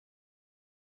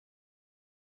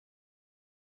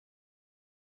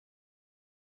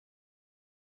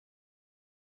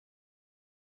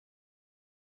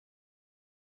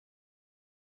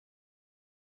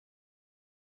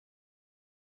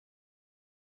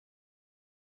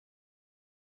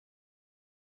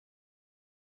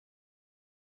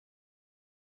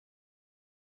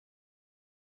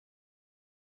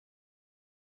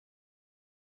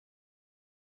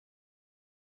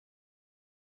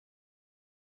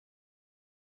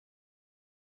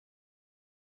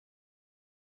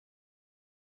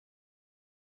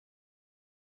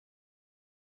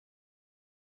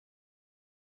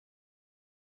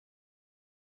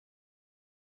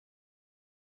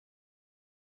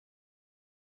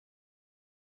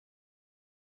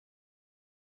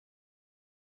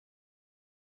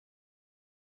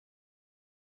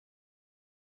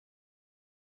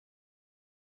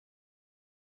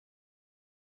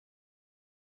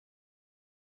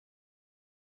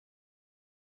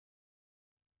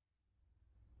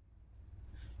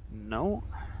No.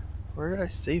 Where did I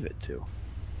save it to?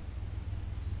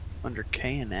 Under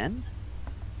K and N?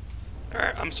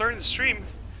 Alright, I'm starting the stream.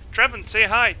 Trevin, say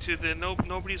hi to the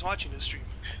nobody's watching this stream.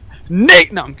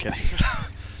 Nate! No, I'm kidding.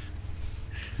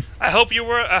 I hope you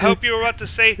were about to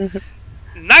say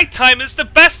nighttime is the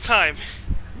best time.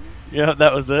 Yeah,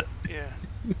 that was it. Yeah.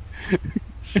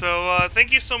 So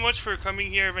thank you so much for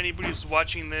coming here. If anybody who's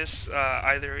watching this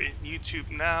either in YouTube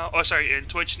now, in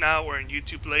Twitch now or in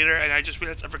YouTube later, and I just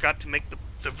realized I forgot to make the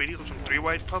videos from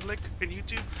 3-Wide public in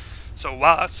YouTube. So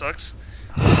wow, that sucks.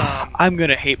 I'm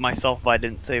gonna hate myself if I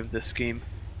didn't save this scheme.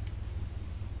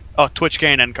 Oh, Twitch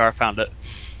K&N car found it.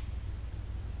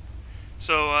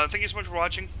 So thank you so much for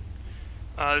watching.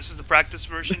 This is the practice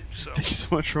version. So thank you so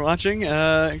much for watching.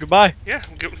 Goodbye. Yeah,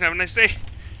 have a nice day.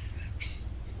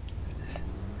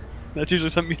 That's usually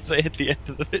something you say at the end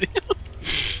of the video.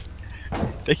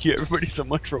 Thank you everybody so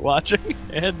much for watching,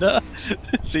 and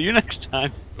see you next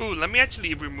time. Ooh, let me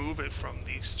actually remove it from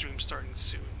the stream starting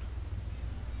soon.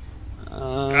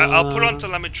 I'll put on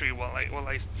telemetry while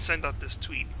I send out this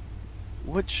tweet.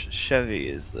 Which Chevy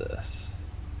is this?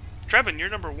 Trevin, you're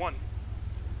number 1.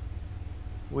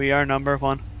 We are number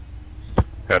 1.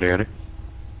 Howdy, howdy.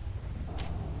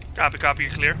 Copy,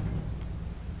 you're clear.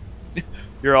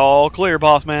 You're all clear,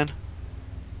 boss man.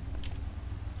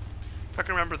 If I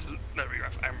can remember there we go,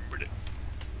 I remembered it.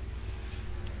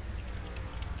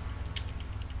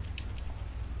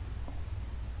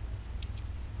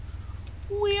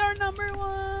 We are number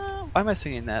 1. Why am I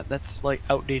singing that? That's like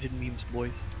outdated memes,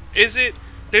 boys. Is it?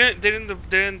 Didn't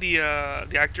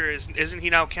the actor isn't he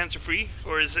now cancer free,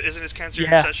 or isn't his cancer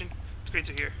in recession? It's great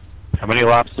to hear. How many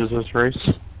laps is this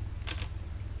race?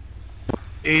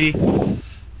 80.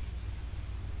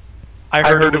 I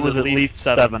heard it was at least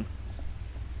 7.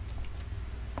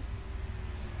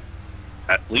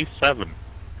 At least 7.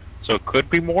 So it could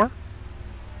be more?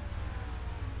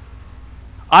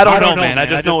 I don't know, man. I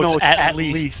just know it's at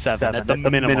least 7 at the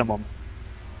minimum.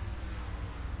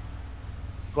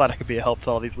 Glad I could be a help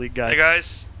to all these league guys. Hey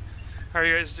guys, how are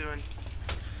you guys doing?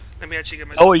 Let me actually get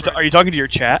my. Oh, are you talking to your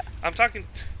chat? I'm talking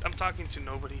to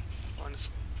nobody,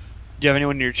 honestly. Do you have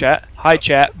anyone in your chat? Hi,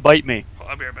 chat. Bite me. Oh,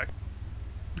 I'll be right back.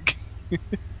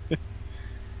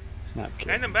 Okay.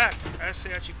 And I'm back. I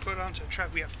actually put onto a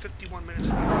track. We have 51 minutes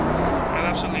left. I have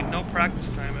absolutely no practice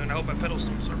time, and I hope my pedals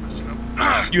don't start messing up.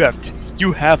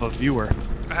 You have a viewer.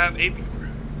 I have a viewer.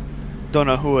 Don't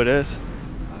know who it is.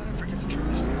 I forget to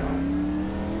turn this thing on.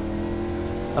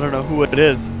 I don't know who it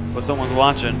is, but someone's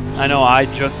watching. I know I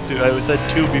said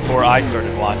 2 before I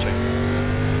started watching,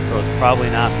 so it's probably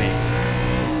not me.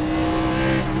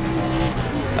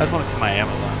 I just want to see my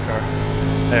Amazon car.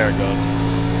 There it goes.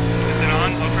 Is it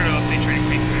on? I'll try to update training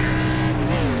peaks there.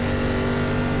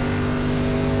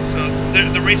 So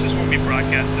the races won't be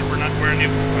broadcasted. We're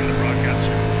unable to find the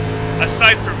broadcaster.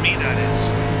 Aside from me, that is.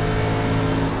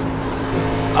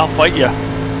 I'll fight you.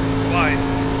 Why?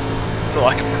 So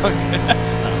I can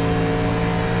broadcast now.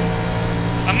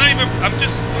 I'm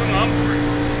just doing onboard.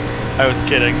 I was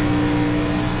kidding.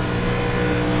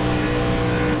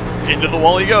 Into the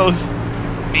wall he goes.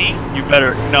 Me? You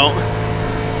better no.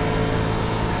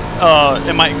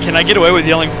 Can I get away with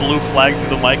yelling blue flag through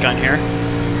the mic on here?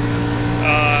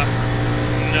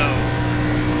 No.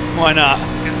 Why not?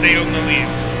 Because they don't know you.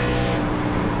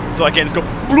 So I can't just go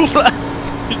blue flag.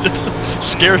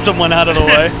 Just scare someone out of the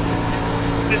way.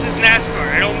 This is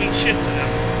NASCAR. I don't mean shit to them.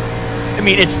 I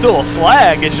mean, it's still a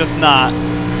flag. It's just not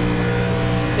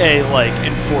a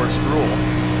enforced rule.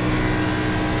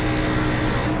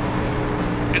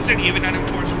 Is there even an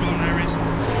enforced rule in iRacing?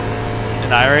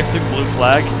 In iRacing, blue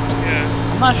flag? Yeah.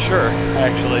 I'm not sure,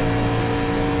 actually.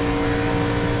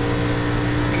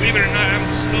 Believe it or not, I'm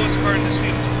the slowest car in this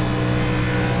field.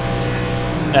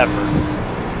 Ever.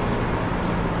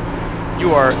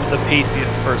 You are the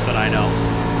paciest person I know.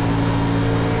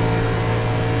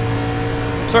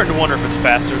 I'm starting to wonder if it's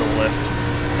faster to lift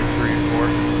in 3 and 4.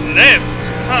 Lift?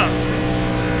 Huh.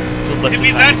 To lift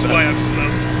Maybe that's why I'm slow.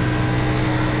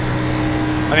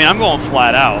 I mean, I'm going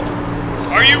flat out.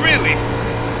 Are you really?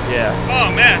 Yeah. Oh,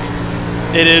 man.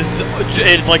 It's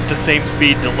like the same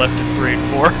speed to lift in 3 and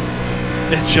 4.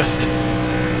 It's just,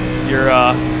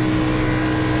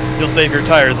 you'll save your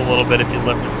tires a little bit if you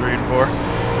lift in 3 and 4.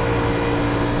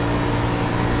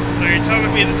 So you're telling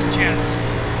me there's a chance?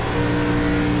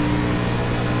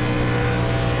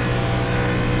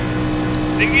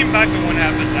 Thinking back on what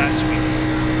happened last week,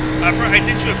 I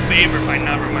did you a favor by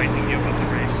not reminding you about the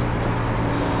race.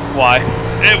 Why?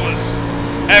 It was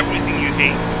everything you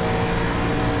hate.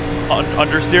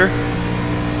 Understeer?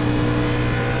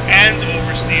 And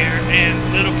oversteer, and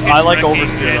little kids I like wrecking,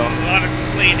 oversteer, and though. a lot of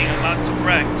complaining and lots of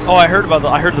wrecks. Oh, I heard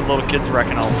the little kids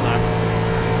wrecking all the time.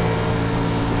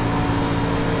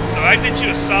 So I did you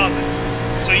a solid.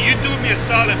 So you do me a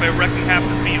solid by wrecking half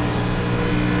the field.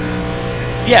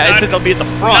 Yeah, since I'll be at the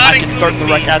front, I can start the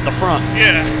wreck at the front.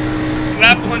 Yeah.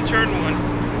 Lap 1, turn 1.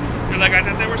 You're like, I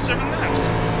thought there were 7 laps.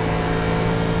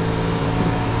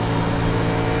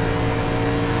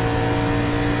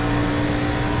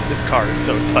 This car is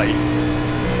so tight.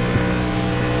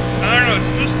 I don't know,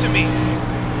 it's loose to me.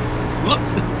 Look.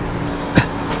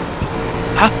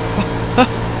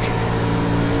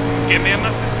 Get me a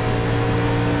Mustang.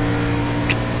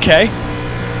 Okay.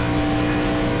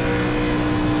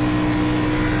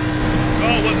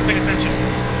 Oh, wasn't paying attention.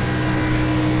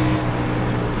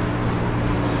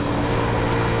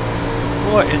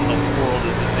 What in the world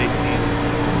is this 18?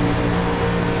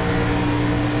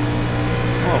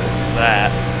 What was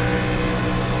that?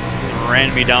 He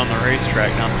ran me down the racetrack,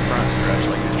 down the front stretch,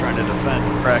 like he was trying to defend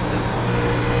in practice.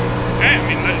 Okay, I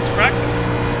mean, it's practice.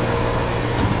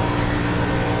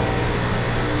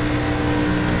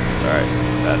 It's alright,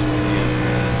 faster than he is.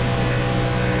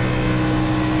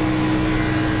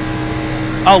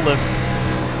 I'll live.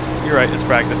 You're right, it's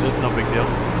practice, it's no big deal.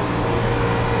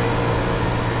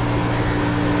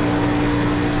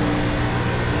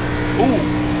 Ooh!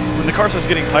 When the car starts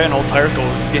getting tight and old tires go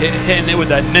hitting it with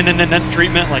that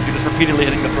treatment, like you're just repeatedly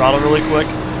hitting the throttle really quick,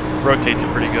 rotates it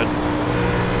pretty good.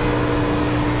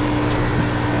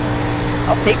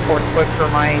 I'll take fourth quick for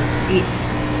my feet.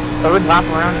 I would lap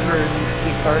around for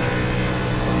speed cars.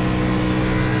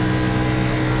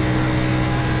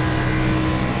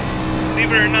 Believe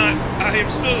it or not, I am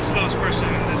still the slowest person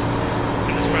in this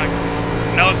practice.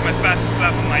 And that was my fastest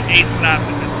lap on my 8th lap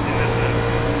in this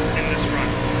run.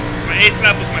 My 8th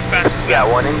lap was my fastest lap. Yeah,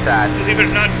 one inside. Believe it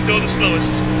or not, still the slowest.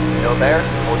 Still there?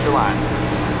 Hold your line.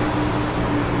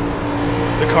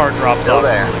 The car drops Still off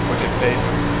there. really quick at pace.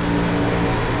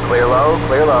 Clear low,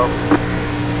 clear low.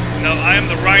 No, I am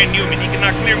the Ryan Newman. He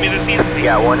cannot clear me this easily.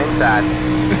 Yeah, one inside.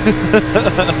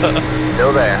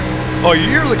 Still there. Oh,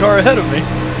 you're the car ahead of me.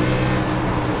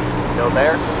 Still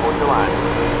there? Hold your line.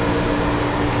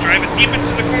 Drive it deep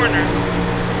into the corner.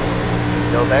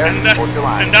 Still there? And, Hold your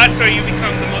line. and that's why you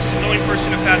become the most annoying person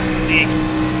to pass in the league.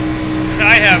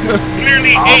 I have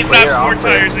clearly All 8 clear, laps all more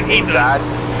clear. tires than he Inside.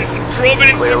 does. Drove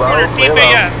it into Clear the low, corner clear deep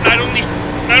low. AF.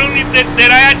 Not only did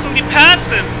I actually pass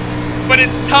him, but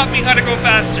it's taught me how to go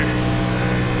faster.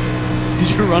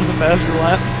 Did you run a faster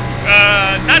lap?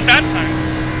 Not that time.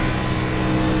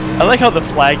 I like how the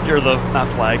flag, or the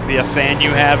fan you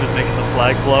have is making the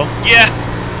flag blow. Yeah,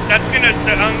 I'm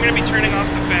gonna be turning off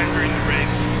the fan during the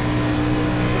race.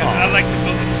 Because I like to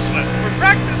build up a sweat for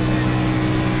practice.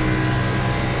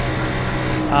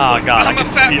 Oh god, I'm I a can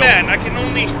fat feel man. I can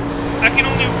only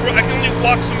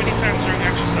walk so many times during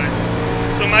exercises.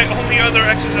 So my only other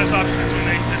exercise option is when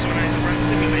I run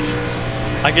simulations.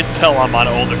 I can tell I'm on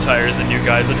older tires than you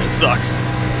guys, and it sucks.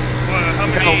 Well, how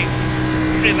many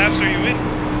laps are you in?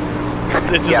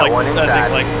 This is Yeah, like, one I inside.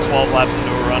 think, like 12 laps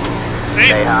into a run.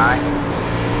 Same. Say hi.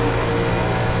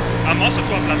 I'm also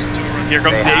 12 laps into a run. Here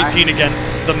comes Say the hi. 18 again,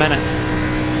 the menace.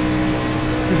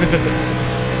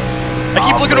 I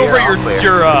keep All looking clear, over at all clear.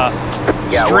 your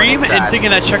Yeah, stream one and inside.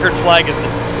 thinking that checkered flag is the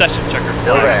session checkered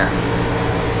Still flag. there.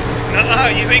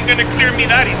 Nuh-uh, you ain't gonna clear me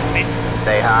that easily.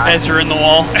 Say hi. As you're in the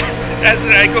wall. As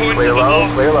I go into Clear the low,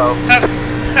 wall. clear low.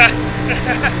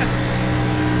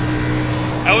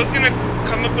 I was gonna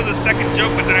come up with a second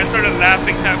joke, but then I started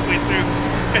laughing halfway through.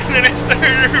 And then I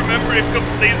started remembering a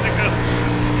couple days ago.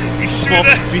 You drew Small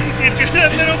that, beep. you drew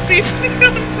that little beep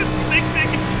on the stick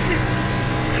thing.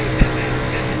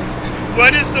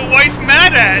 What is the wife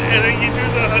mad at? And then you drew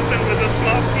the husband with a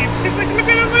small beep. Like, look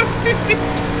at a little beep.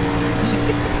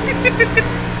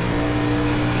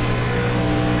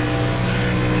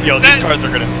 Yo, these cars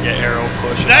are gonna get arrow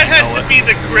push. That had to be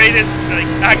the greatest, like,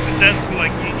 accidental,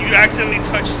 like, you accidentally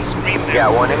touched the screen there.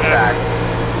 Yeah, one inside.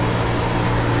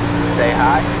 Say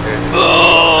hi. There's the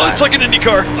Oh, side. it's like an Indy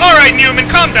car. Alright, Newman,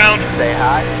 calm down. Say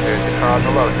hi. There's the car on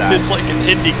the low side. It's like an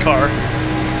Indy car.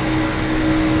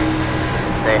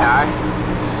 Say hi.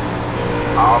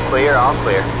 All clear, all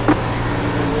clear.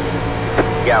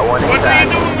 Yeah, one What are inside.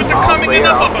 you doing with the All coming clear, in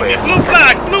up all above me? clear. Blue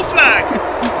flag! Blue flag!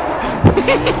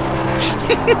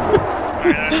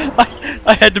 Alright,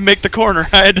 I had to make the corner.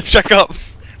 I had to check up.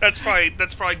 that's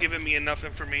probably giving me enough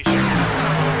information.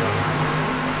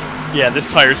 Yeah, this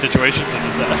tire situation's a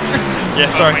disaster. Yeah,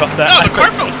 Oh, sorry wait, about that. No, the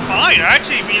car felt fine. I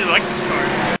actually really like this car.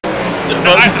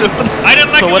 No, I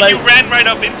didn't like so it what when you ran right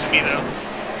up into me, though.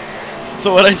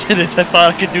 So what I did is I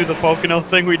thought I could do the Pocono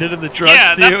thing we did in the trucks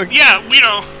Yeah, to you. yeah, you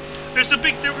know, there's a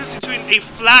big difference between a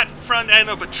flat front end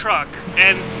of a truck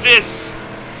and this,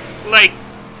 like,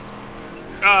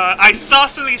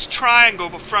 isosceles triangle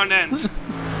of a front end.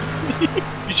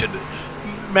 You should,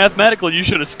 mathematically, you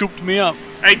should have scooped me up.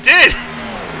 I did!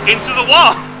 Into the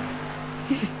wall!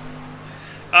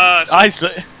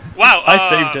 Wow, I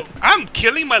saved it. I'm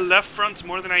killing my left fronts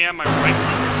more than I am my right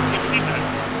fronts. Can you believe that?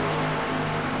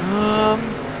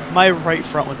 My right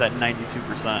front was at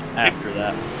 92% after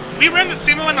that. We ran the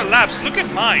same amount of laps. Look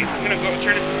at mine. I'm gonna go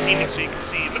turn it to scenic so you can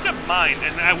see. Look at mine,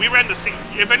 and we ran the same.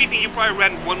 If anything, you probably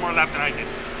ran one more lap than I did.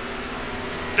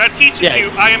 That teaches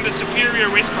you I am the superior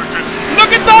race car driver.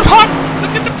 Look at that hot!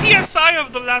 Look at the PSI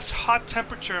of the last hot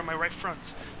temperature on my right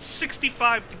front.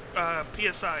 65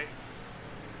 PSI.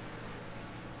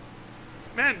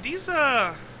 Man, these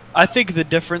I think the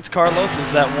difference, Carlos,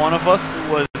 is that one of us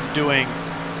was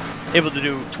able to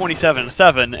do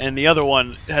 27.7, and the other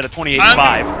one had a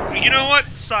 28.5. You know what?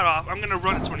 Start off. I'm gonna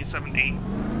run a 27.8.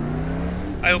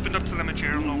 I opened up telemetry.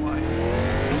 I don't know why.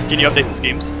 Can you update the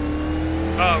schemes?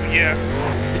 Oh yeah.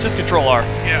 It's just Control R.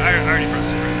 Yeah, I already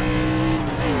pressed it right now.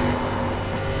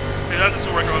 Hey, that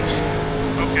doesn't work.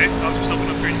 Okay, I'll just open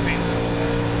up training panes.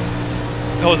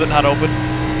 Oh, is it not open?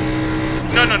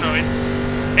 No.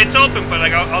 It's open, but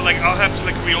like I'll have to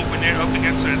like reopen it up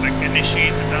again so it like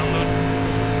initiates a download.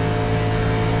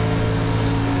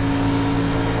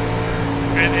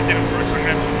 And it didn't work, so I'm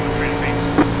gonna have to open up training panes.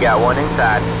 Got one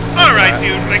inside. All right,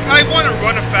 dude. Like I want to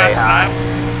run a fast lap.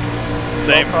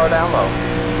 Same. Car down low.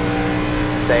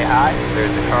 Stay high.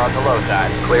 There's the car on the low side.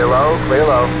 Clear low. Clear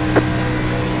low.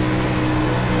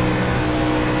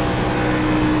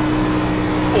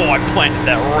 Oh, I planted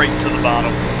that right to the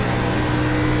bottom.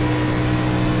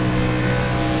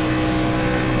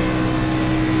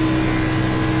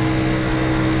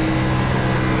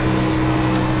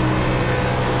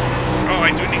 Oh,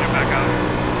 I do need to back out.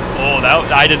 Oh,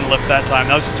 I didn't lift that time.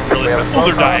 That was just a really fast. Oh,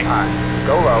 they're dying.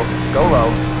 Go low. Go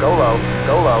low. Go low.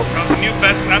 Go low. That was a new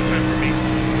best lap time for me.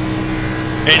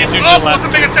 And it's usually Oh,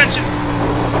 wasn't paying attention.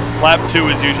 Lap 2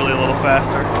 is usually a little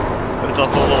faster, but it's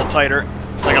also a little tighter.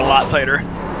 Like a lot tighter.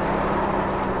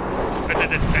 I did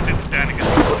the Dan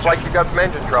again. Looks like you got some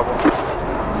engine trouble.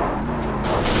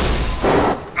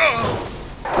 Oh.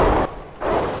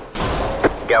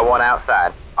 Got one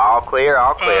outside. All clear.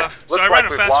 All clear. So Looks I ran like a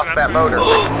we've fast lost lap that too. motor.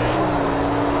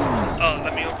 Oh,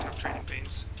 let me open up training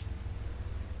panes.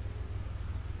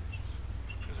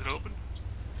 Is it open?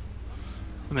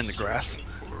 I'm in the grass.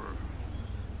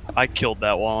 I killed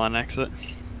that wall on exit.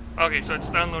 Okay, so it's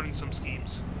downloading some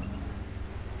schemes.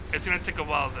 It's gonna take a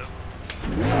while though.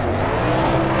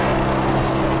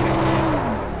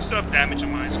 Still have damage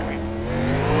on my screen.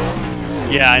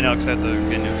 Yeah, I know, because I have to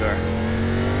get a new car.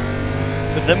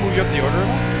 Did that move you up the order at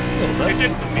all? A little It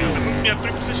bit. did move me up. It moved me up 3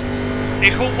 positions.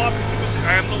 A whole whopping 3 positions.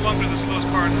 I am no longer the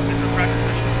slowest car in the practice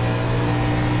session.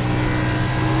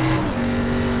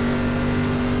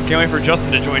 Can't wait for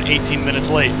Justin to join 18 minutes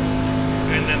late.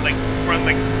 And then like run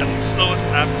like the slowest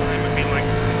lap time and be like,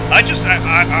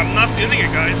 I'm not feeling it,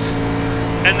 guys.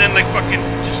 And then like fucking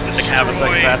just Like half a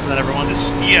second faster than everyone.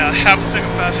 Yeah, half a second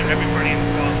faster than everybody in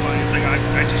qualifying. It's like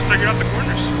I just figured out the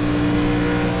corners.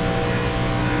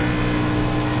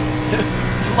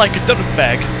 Like a donut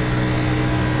bag.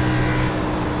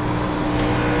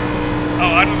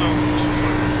 Oh, I don't know.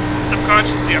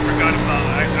 Subconsciously, I forgot about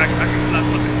I can flat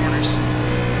foot the corners.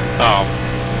 Wow.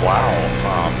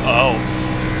 Oh.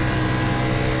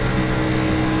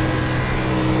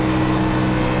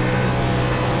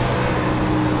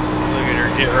 Look at her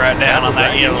get right down on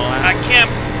that yellow line. I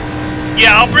can't.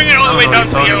 Yeah, I'll bring it all the way down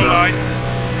to the yellow line.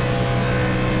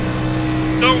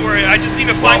 Don't worry, I just need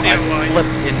to find the yellow line. Flipped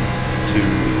into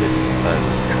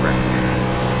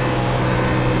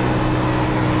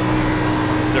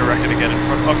They're wrecking again in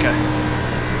front. Okay.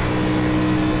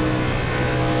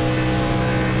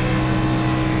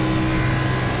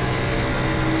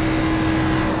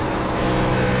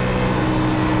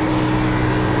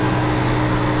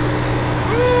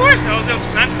 Ooh, I was able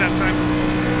to plant it that time.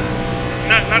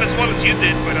 Not as well as you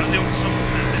did, but I was able to somewhat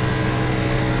plant it.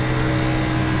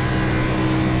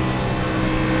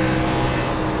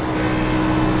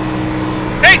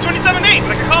 Hey, 27.8,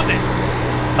 like I called it.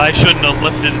 I shouldn't have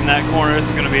lifted in that corner. It's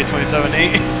going to be a 27.8.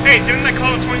 Hey, didn't I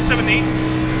call it 27.8?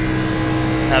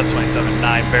 That was 27.9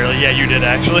 barely. Yeah, you did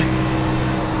actually.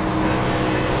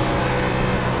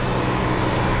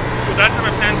 Well, that time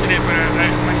I planted it, but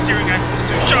my steering angle was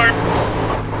too sharp.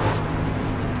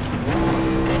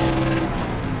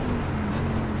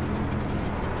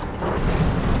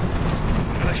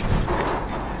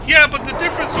 Yeah, but the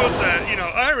difference was that, you know,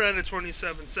 I ran a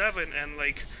 27.7 and,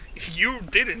 like, you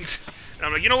didn't. And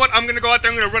I'm like, you know what? I'm gonna go out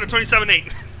there. I'm gonna run a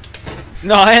 27.8.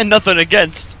 No, I had nothing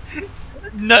against.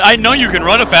 No, I know you can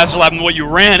run a faster lap than what you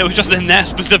ran. It was just in that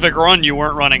specific run you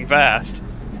weren't running fast.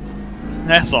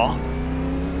 That's all.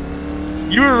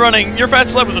 You were running. Your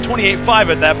fastest lap was a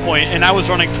 28.5 at that point, and I was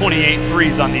running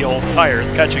 28.3s on the old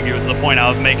tires, catching you is the point I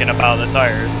was making about the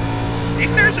tires.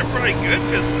 These tires are probably good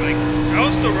because, like, I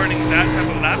was still running that type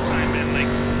of lap time, and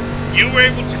like, you were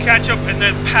able to catch up and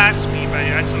then pass me by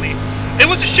accidentally. It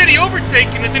was a shitty overtake,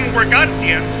 and it didn't work out at the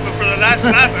end. But for the last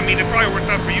lap, I mean, it probably worked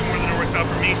out for you more than it worked out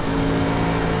for me.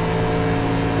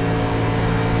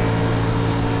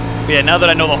 But yeah, now that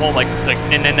I know the whole like thing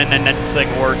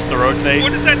works to rotate,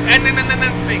 What is that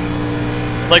thing?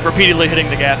 like repeatedly hitting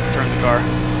the gas to turn the car.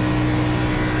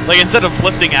 Like instead of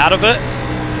lifting out of it,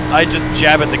 I just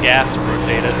jab at the gas to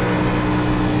rotate it.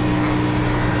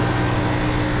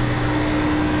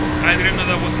 I didn't know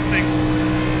that was a thing.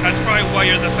 That's probably why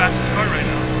you're the fastest car right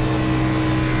now.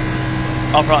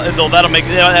 I'll probably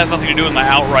that has nothing to do with my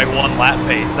outright one lap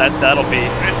pace. That'll be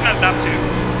It's not lap 2.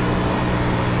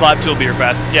 lap 2 will be your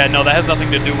fastest. Yeah, no, that has nothing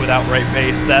to do with outright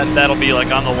pace. That'll be like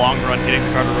on the long run, getting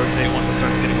the car to rotate once it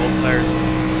starts getting old tires.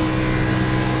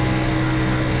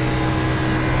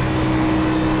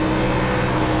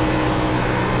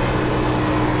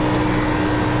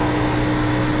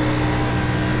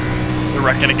 They're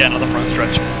wrecking again on the front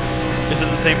stretch. Is it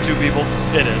the same two people?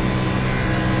 It is.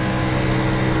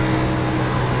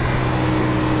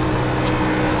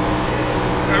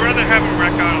 I'd rather have him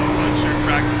wreck out on the lunch or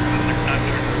practice than like not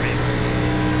during the race.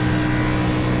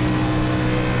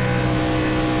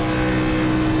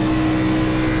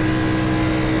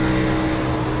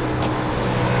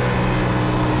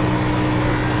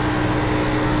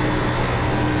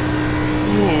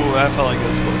 Ooh, I felt like it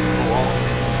was close to the wall.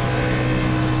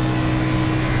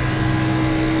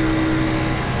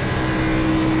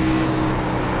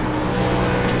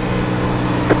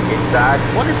 Inside.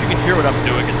 I wonder if you can hear what I'm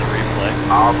doing in the replay.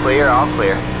 All clear, all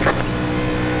clear.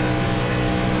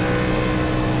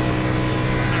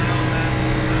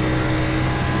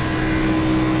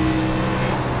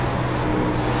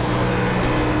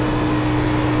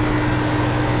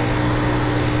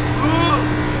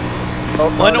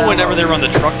 Well, I know whenever they run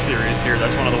the truck series here,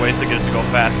 that's one of the ways to get it to go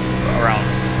fast around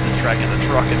this track, and the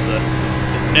truck is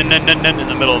in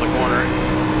the middle of the corner.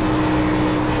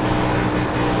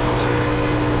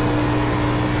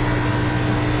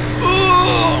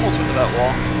 Ooh, almost went to that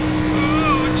wall.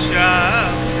 Ooh,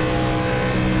 child.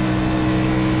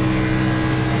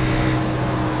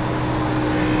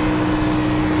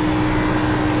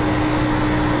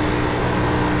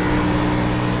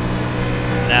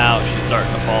 Now she's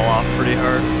starting to fall off pretty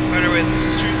hard. By the way, this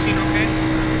is your routine, okay?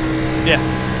 Yeah,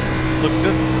 looks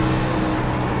good.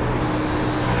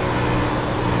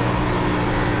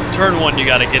 Turn 1, you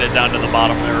gotta get it down to the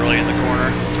bottom early in the corner.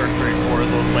 Turn 3 and 4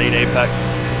 is a late apex.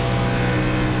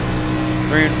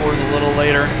 3 and 4 is a little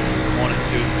later. 1 and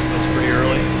 2 feels pretty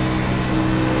early.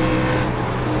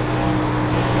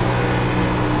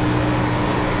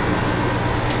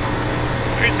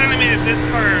 Are you telling me that this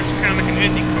car is kind of like an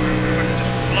Indy car, where if I can just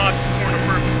block the corner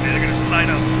perfectly, they're gonna slide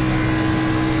out?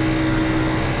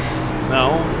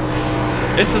 No.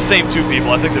 It's the same two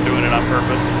people. I think they're doing it on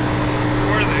purpose. Who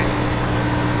are they?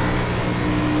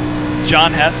 John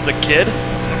Hess, the kid,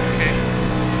 Okay.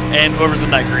 and whoever's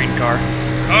in that green car.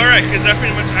 Alright, because that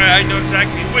pretty much, I know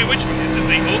exactly. Wait, which one? Is it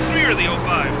the 03 or the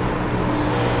 05?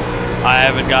 I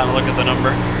haven't gotten a look at the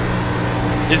number.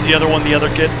 Is the other one the other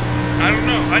kid? I don't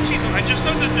know. Actually, no, I just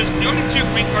know that there's the only 2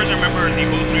 green cars I remember are the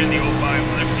 03 and the 05.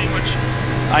 They're pretty much.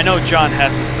 I know John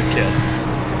Hess is the kid.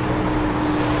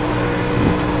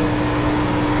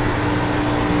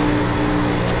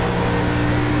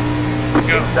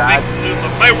 Go. Inside. Big blue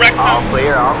look. My wreck All now.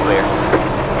 clear, all clear.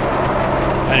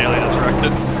 I nearly just wrecked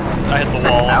it. I hit the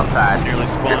wall. Outside. Nearly You're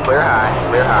spun. clear high,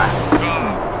 clear high.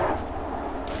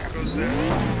 Oh. There goes there.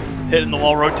 Hitting the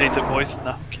wall rotates it, boys.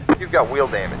 No, okay. You've got wheel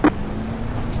damage.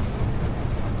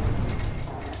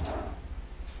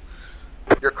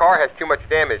 Your car has too much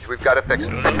damage. We've got to fix So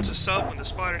it. note to self when the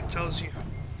spotter tells you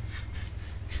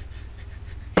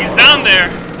he's down there.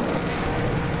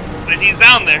 That he's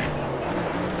down there.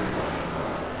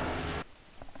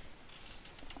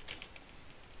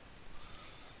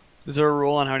 Is there a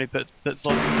rule on how many pit stops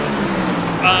you can go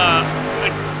through?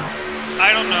 Like, I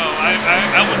don't know.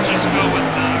 I would just go with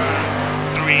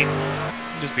 3.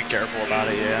 Just be careful about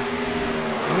it, yeah.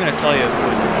 I'm gonna tell you.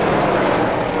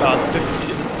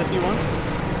 50, is it 51?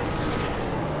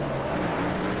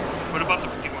 What about the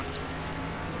 51?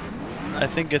 I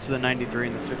think it's the 93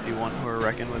 and the 51 who are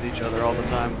wrecking with each other all the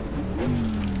time.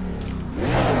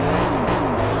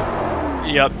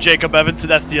 Yep, Jacob Evans,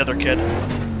 that's the other kid.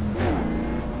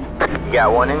 You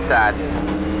got one inside.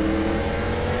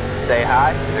 Stay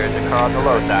high. There's a car on the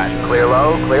low side. Clear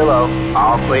low, clear low.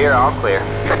 All clear, all clear.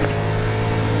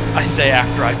 I say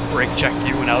after I brake checked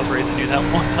you when I was racing you that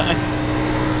one time.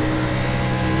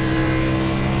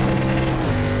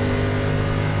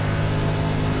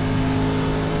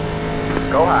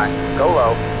 Go high, go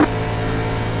low.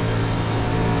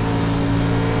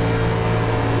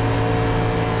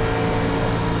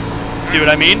 See what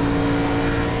I mean?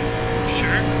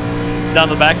 Sure. Down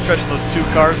the backstretch, those two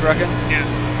cars wrecking? Yeah.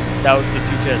 That was the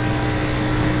two kids.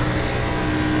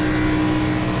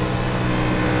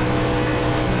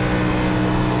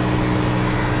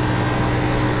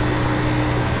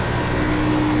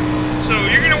 So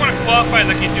you're gonna want to qualify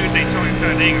like you do at Daytona and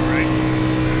Talladega, right?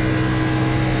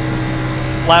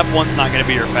 Lap 1's not going to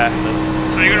be your fastest.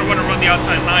 So you're gonna want to run the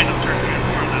outside line on turn 3 and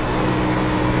 4 on that.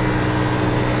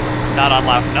 Not on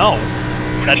lap, no.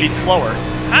 That'd be slower.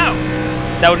 How?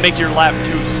 That would make your lap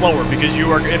 2 slower because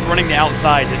you are, if running the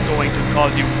outside is going to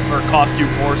cause you or cost you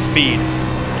more speed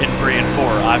in 3 and 4.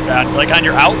 Like on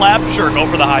your out lap, sure, go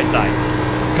for the high side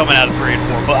coming out of 3 and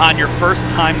 4. But on your first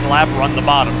time lap, run the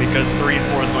bottom because 3 and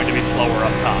 4 is going to be slower up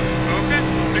top. Okay,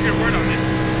 take your word on it.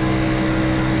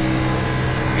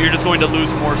 You're just going to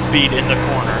lose more speed in the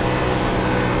corner.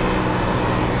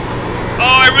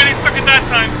 Oh, I really suck at that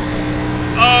time.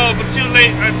 Oh, but too late.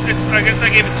 I guess I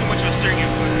gave it too much of a steering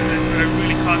input, and it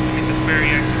really cost me the very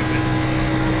exit of it.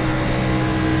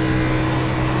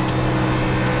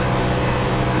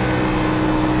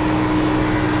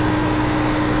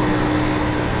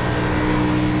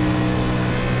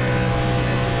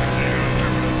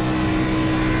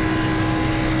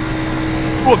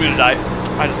 Who am I gonna die?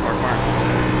 I just marked Mark.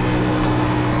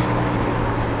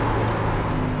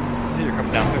 You're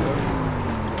coming down quick though.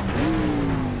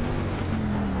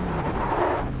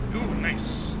 Ooh, nice.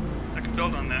 I can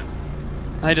build on that.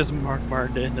 I just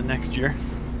marked into next year.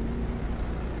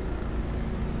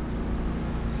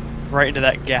 Right into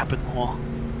that gap in the wall.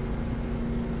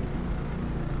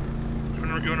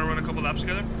 You wanna run a couple laps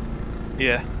together?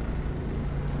 Yeah.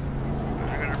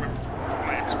 I gotta remember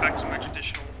my specs and my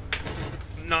traditional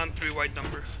non-3 wide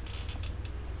number.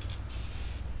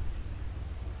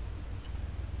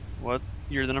 What?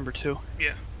 You're the number 2?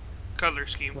 Yeah. Color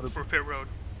scheme for pit road.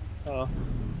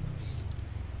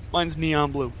 Mine's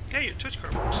neon blue. Yeah, your Twitch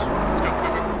car works. Let's go, go,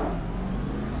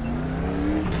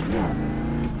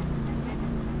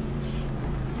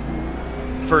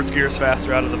 go. First gear's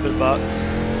faster out of the pit box.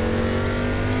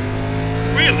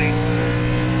 Really?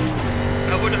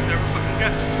 I would have never fucking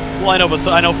guessed. Well, I know, but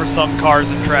I know for some cars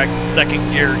and tracks, second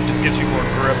gear just gives you more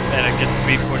grip and it gets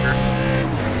speed quicker.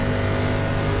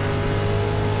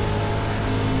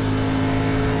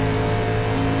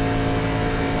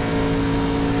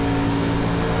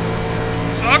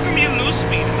 So how come you lose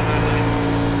speed in the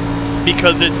highline?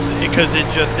 Because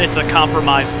it's a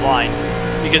compromised line.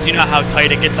 Because you know how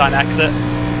tight it gets on exit?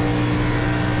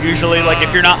 Usually, like,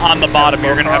 if you're not on the bottom,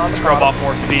 you're going to have to scrub off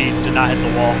more speed to not hit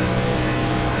the wall.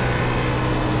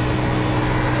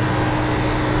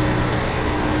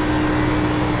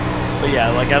 But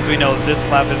yeah, like, as we know, this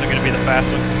lap isn't going to be the fast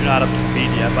one because you're not up to speed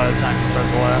yet by the time you start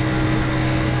the lap.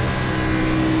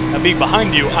 Now, being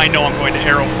behind you, I know I'm going to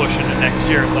arrow push into next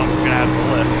year, so I'm going to have to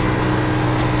lift.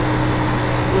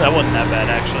 Ooh, that wasn't that bad,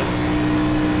 actually.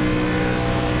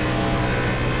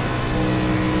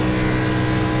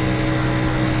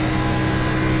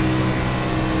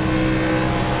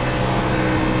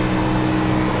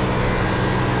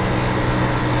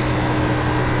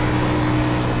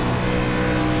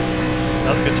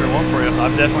 That was a good turn 1 for you.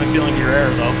 I'm definitely feeling your air,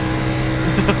 though.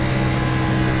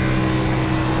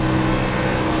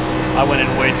 I went in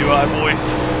way too high, boys.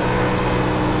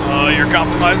 You're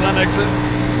compromised on exit.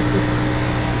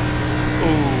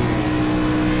 Ooh.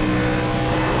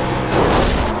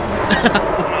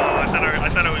 I thought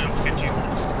I was able to get you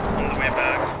on the way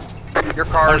back. Your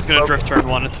car I'm just gonna drift turn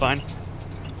 1, it's fine.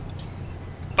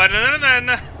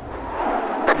 Ba-da-da-da-da.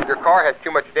 Your car has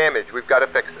too much damage. We've got to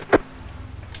fix it.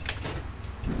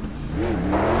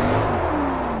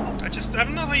 I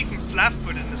don't know how you can flat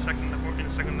foot in the second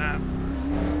lap.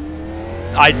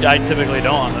 I typically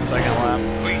don't on the second lap.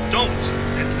 Well, you don't.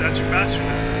 That's your faster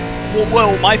lap.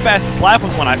 Well, my fastest lap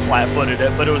was when I flat-footed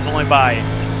it, but it was only by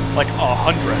like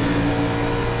 100th,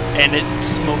 and it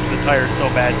smoked the tires so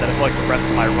bad that I feel like the rest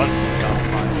of my run was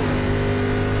compromised.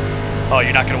 Oh,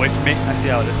 you're not gonna wait for me? I see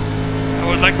how it is. I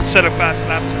would like to set a fast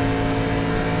lap time.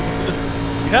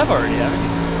 You have already, haven't you?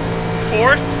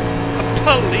 4th?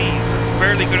 Please, it's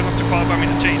barely good enough to qualify me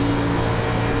to chase.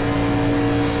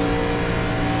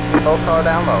 Low car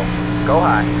down low. Go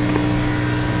high.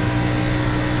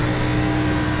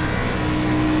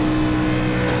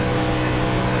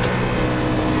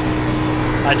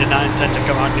 I did not intend to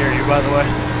come out near you, by the way.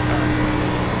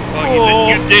 Oh,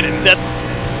 you didn't.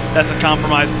 That's a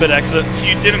compromised pit exit.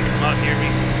 You didn't come out near me.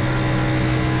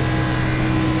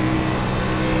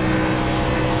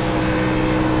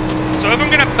 So if I'm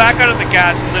gonna back out of the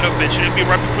gas a little bit, should it be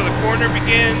right before the corner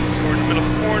begins, or in the middle of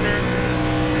the corner?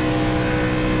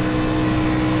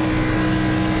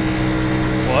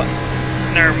 What?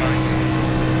 Never mind.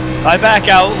 I back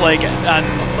out like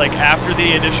after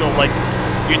the initial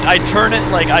I turn it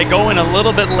I go in a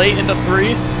little bit late into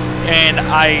 3, and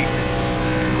I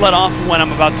let off when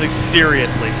I'm about to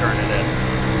seriously turn it in.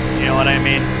 You know what I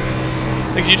mean?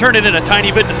 Like you turn it in a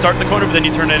tiny bit to start the corner, but then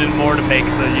you turn it in more to make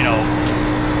the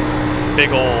big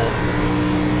ol'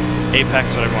 apex,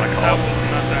 whatever you want to call That it. was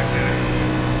not that good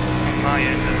on my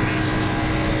end, at least.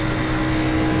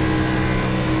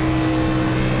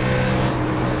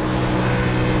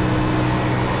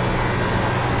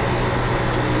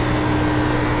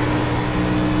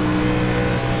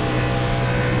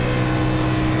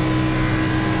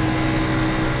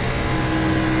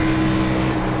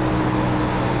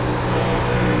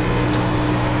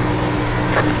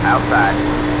 Outside.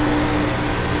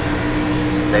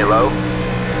 Stay low.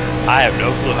 I have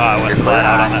no clue how I went flat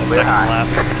out on that second lap.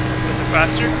 Was it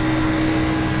faster?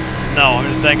 No,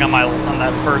 I'm just saying on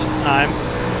that first time,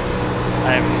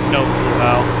 I have no clue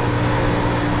how.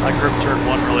 I grip turn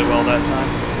 1 really well that time.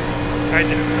 I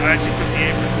didn't. I actually put the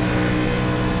apron.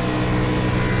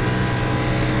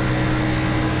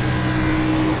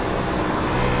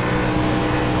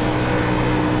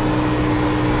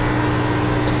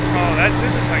 Oh, this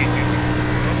is how you do things.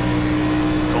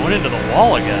 Going into the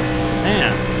wall again.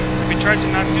 Man. We tried to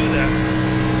not do that.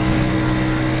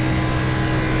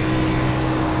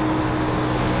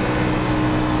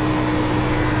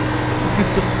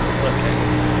 Okay.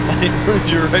 I didn't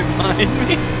realize you were right behind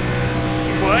me.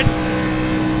 What?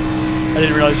 I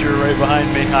didn't realize you were right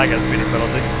behind me. I got a speeding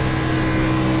penalty.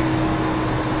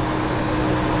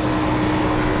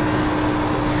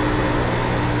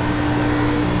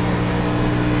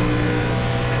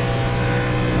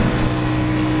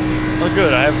 Oh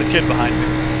good, I have the kid behind me.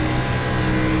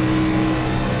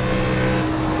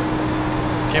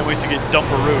 Can't wait to get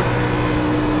dumperooed.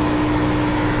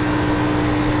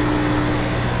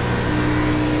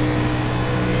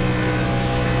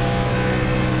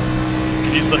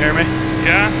 Can you still hear me?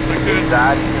 Yeah, I could.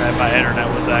 Inside. My internet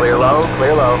was acting. Clear low.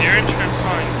 Clear low. Your internet's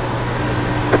fine.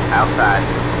 Outside.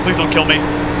 Please don't kill me.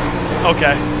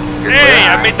 Okay. You're Hey, clear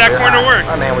I high. made that Clear corner high. work.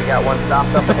 Oh man, we got one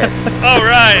stopped up ahead.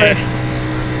 Alright.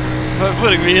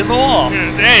 Putting me in the wall.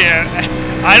 Hey,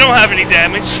 I don't have any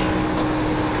damage.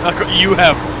 You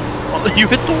have. You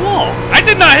hit the wall. I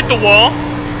did not hit the wall.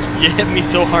 You hit me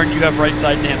so hard you have right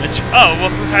side damage. Oh, well,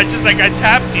 I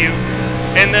tapped you,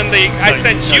 and then I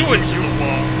sent you no, into the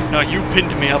wall. No, you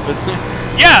pinned me up.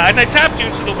 Yeah, and I tapped you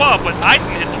into the wall, but I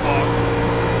didn't hit the wall.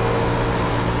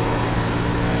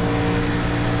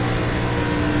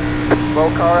 Slow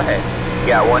car ahead.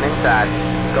 You got one inside.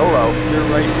 Go low. Your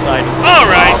right side.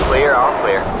 Alright. All clear. All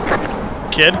clear.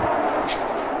 Kid?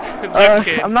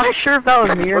 Okay. I'm not sure if that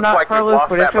was me or Looks not, like we Carlos, lost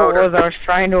but that if it motor. was, I was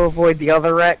trying to avoid the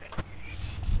other wreck.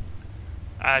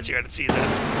 I actually got to see that.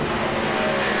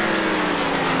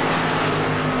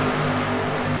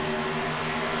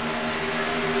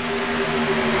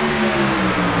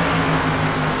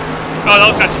 Oh, that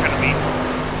was actually kind of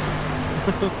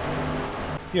mean.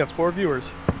 You have 4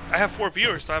 viewers. I have 4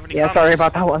 viewers, so I have any Yeah, comments. sorry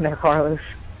about that one there, Carlos.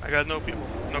 I got no people,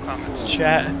 no comments.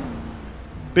 Chat.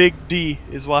 Big D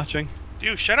is watching.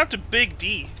 Dude, shout out to Big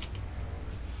D.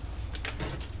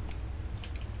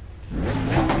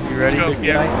 You ready, go, big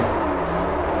yeah. guy?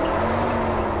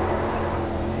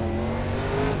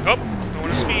 Oh, going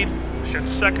to speed. Shift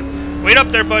to second. Wait up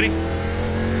there, buddy.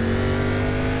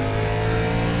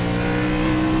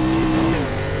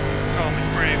 Oh, my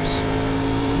frames.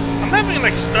 I'm having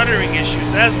like stuttering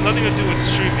issues. That has nothing to do with the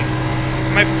streaming.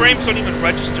 My frames don't even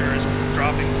register as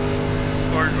dropping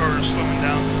or slowing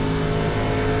down.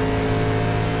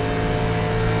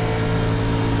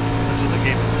 That's what the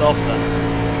game itself then.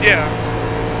 Yeah.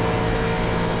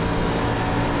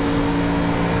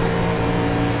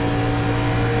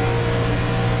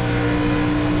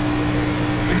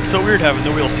 It's so weird having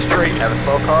the wheels straight. Have a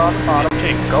slow car on the bottom.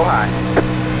 Kinks. Go high.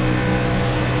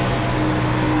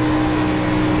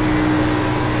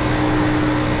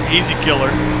 Easy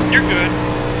killer. You're good.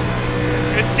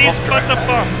 It's these but the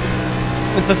bump.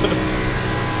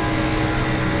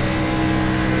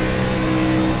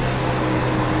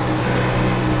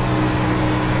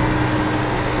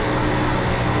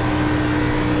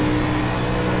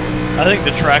 I think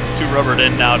the track's too rubbered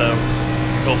in now to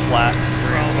go flat.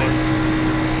 Probably.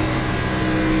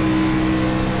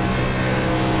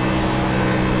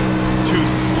 It's too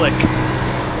slick.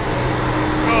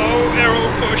 Oh,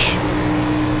 arrow push.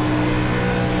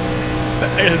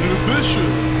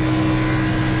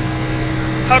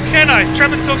 How can I?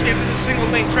 Trevin tells me this is a single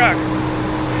lane track.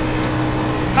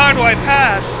 How do I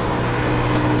pass?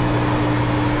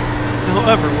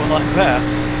 However, will I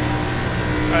pass?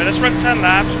 Alright, let's run 10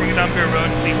 laps, bring it down Pier Road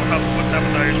and see what type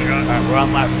of tires we got. Alright, we're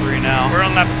on lap 3 now. We're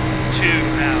on lap 2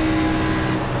 now.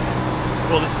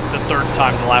 Well, this is the third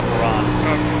time the lap we're on.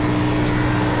 Okay.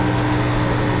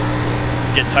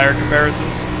 Get tire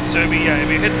comparisons. So if we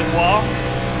hit the wall,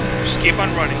 just keep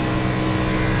on running.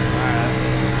 Alright.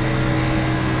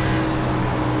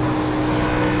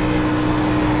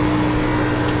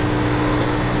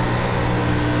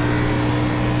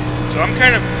 So I'm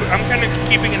kind of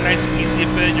keeping it nice and easy a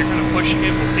bit. You're kind of pushing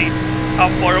it. We'll see how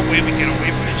far away we get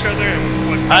away from each other and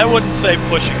what. I wouldn't say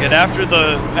pushing it after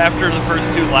the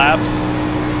first 2 laps,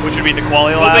 which would be the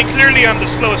quali laps. Well, they clearly I'm the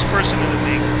slowest person in the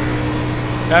league.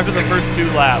 After the first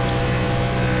 2 laps,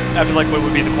 after like what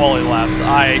would be the quality laps,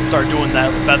 I start doing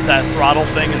that throttle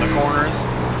thing in the corners,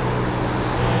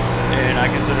 and I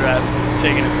consider that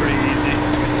taking it pretty easy,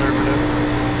 conservative.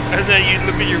 And then you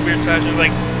look at your rear tires and you're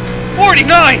like,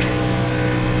 49.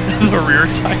 The rear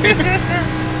tires.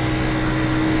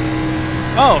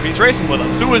 Oh, he's racing with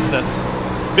us. Who is this?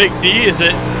 Big D? Is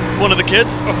it one of the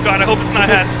kids? Oh God, I hope it's not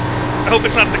Hess. I hope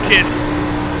it's not the kid.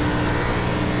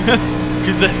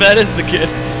 Because if that is the kid,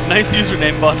 nice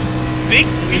username, bud. Big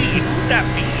D, who'd that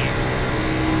be?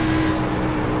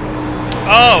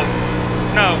 Oh,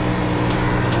 no,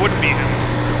 it wouldn't be him.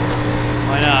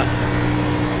 Why not?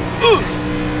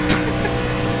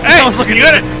 Hey, I was looking you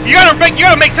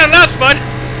gotta make 10 laps, bud.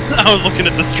 I was looking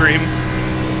at the stream.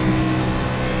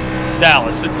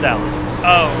 Dallas, it's Dallas.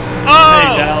 Oh,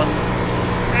 Hey, Dallas.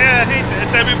 Yeah, hey,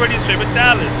 it's everybody's favorite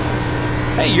Dallas.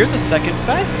 Hey, you're the second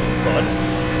fastest, bud.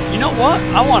 You know what?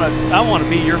 I wanna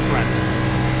be your friend.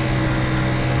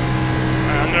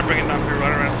 I'm gonna bring it down here,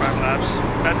 run around 5 laps.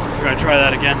 We're gonna try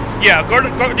that again. Yeah, go.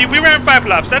 We ran 5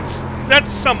 laps. That's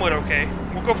somewhat okay.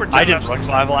 We'll go for 10 laps. I didn't run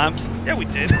 5 laps. Yeah, we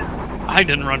did. I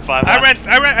didn't run 5 laps.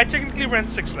 I technically ran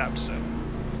 6 laps. So.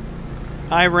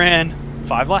 I ran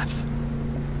 5 laps.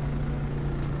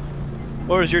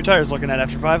 What was your tires looking at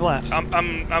after 5 laps? I'm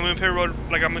in pit road.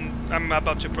 Like I'm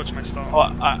about to approach my stall. Oh,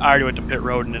 I already went to pit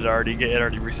road and it already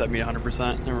reset me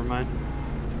 100%. Never mind.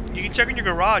 You can check in your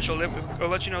garage. I'll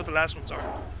let you know what the last ones are.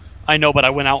 I know, but I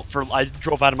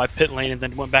drove out of my pit lane and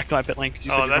then went back to my pit lane because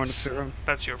you said you were going to pit road.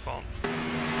 That's your fault.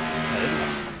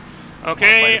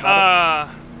 Okay,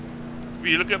 if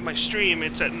you look at my stream,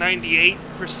 it's at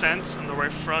 98% on the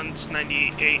right front,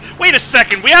 98. Wait a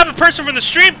second, we have a person from the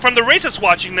stream, from the race that's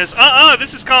watching this.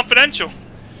 This is confidential.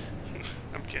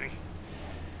 I'm kidding.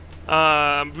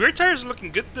 Rear tires are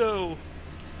looking good though.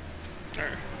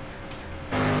 Let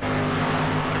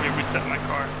me reset my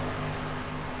car.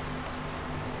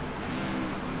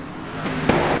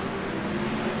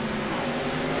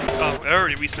 Oh, it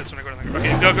already resets when I go to the car.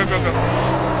 Okay, go.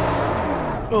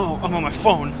 Oh, I'm on my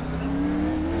phone.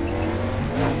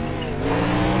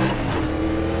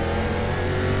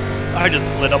 I just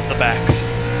lit up the backs.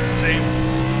 Same.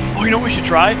 Oh, you know what we should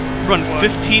try? Run What?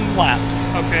 15 laps.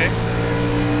 Okay.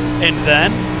 And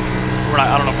then,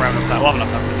 I don't know if we're having enough time. We'll have enough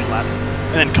time for 15 laps.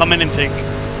 And then come in and take...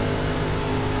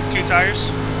 2 tires?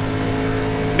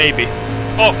 Maybe.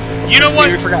 Oh, you know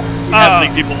what? We forgot. We have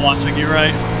big people watching you,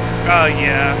 right? Oh,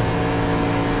 yeah.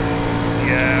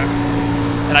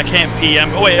 Yeah. And I can't PM.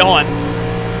 Oh, wait, hold on.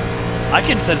 I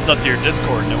can send stuff to your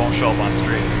Discord and it won't show up on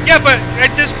stream. Yeah, but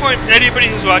at this point, anybody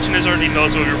who's watching this already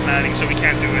knows what we were planning, so we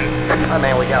can't do it. Oh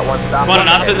man, we got 1 stop. Want to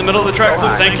not sit in the middle of the track?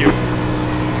 Luke? Thank you.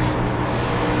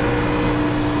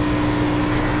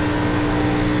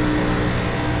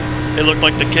 It looked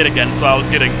like the kid again, so I was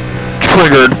getting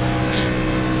triggered.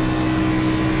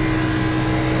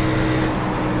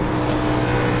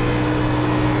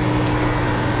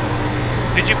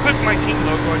 Did you put my team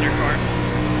logo on your car?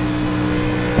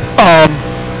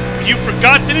 You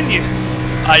forgot, didn't you?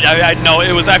 I know,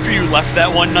 it was after you left that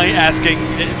one night asking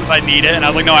if I need it, and I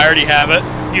was like, no, I already have it.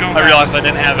 You don't I realized I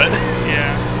didn't have it.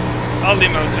 Yeah. I'll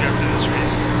email it to you after this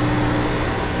race.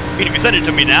 I mean, if you send it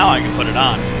to me now, I can put it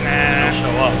on. Nah. It'll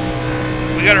show up.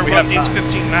 We gotta We run have these time.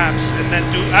 15 laps and then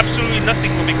do absolutely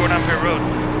nothing when we go down Pit Road.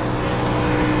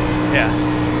 Yeah.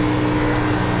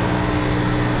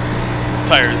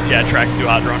 Tires, yeah, track's too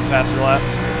hot to run faster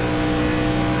laps.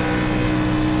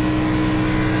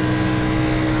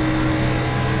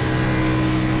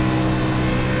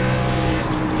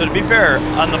 So So to be fair,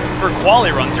 for quali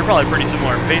runs, you're probably pretty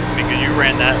similar in pace to me because you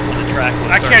ran that when the track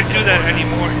was. I can't do that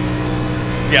anymore.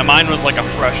 Yeah, mine was like a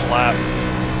fresh lap.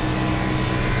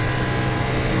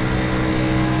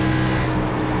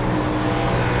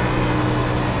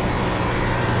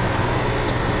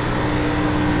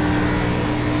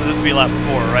 So this would be lap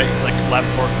 4, right? Like lap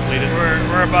 4 completed.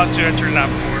 We're about to enter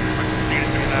lap 4. I completed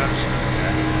 3 laps.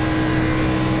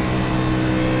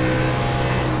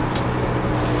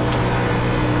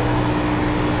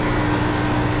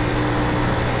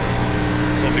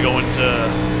 We go into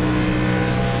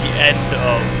the end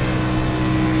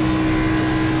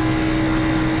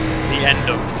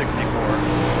of 64.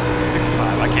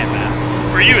 65, I can't math.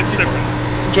 For you, it's different.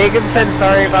 Jacob said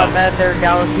sorry about that. They're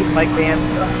Galaxy bike band.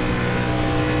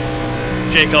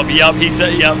 Jacob, yep, he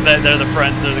said, yep, they're the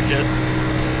friends, they're the kids.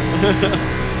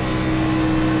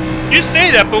 You say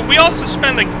that, but we also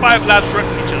spent like 5 laps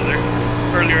wrecking each other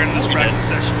earlier in this practice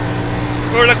session.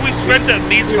 Or like we spent at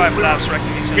least 5 laps wrecking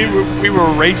each other. We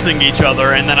were racing each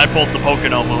other, and then I pulled the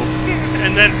Pocono move.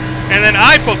 and then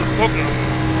I pulled the Pocono move.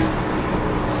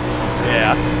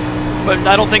 Yeah, but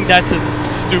I don't think that's as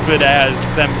stupid as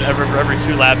them every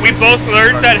 2 laps. We both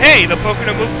learned that hey, the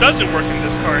Pocono move doesn't work in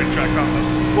this car in track combo.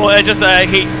 Well, I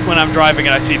hate when I'm driving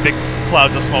and I see big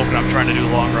clouds of smoke and I'm trying to do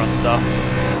long run stuff.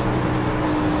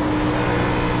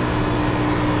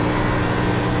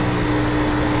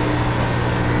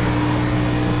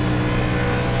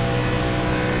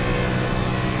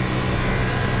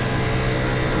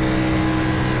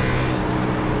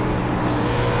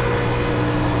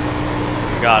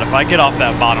 God, if I get off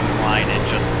that bottom line, it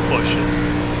just pushes.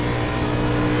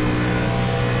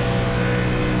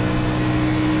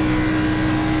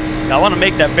 Now, I want to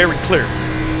make that very clear.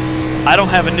 I don't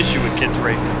have an issue with kids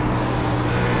racing.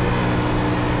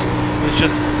 It's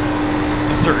just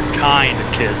a certain kind of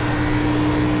kids.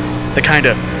 The kind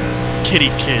of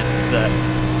kiddie kids that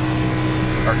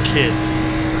are kids.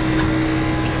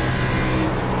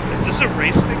 Is this a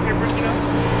race thing you're bringing up?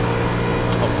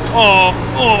 Oh.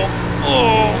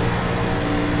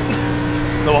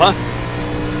 The what?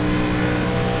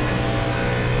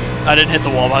 I didn't hit the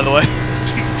wall, by the way.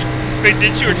 Wait,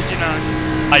 did you or did you not?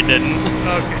 I didn't.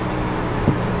 Okay.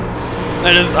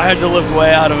 I had to lift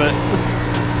way out of it.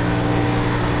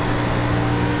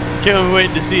 Can't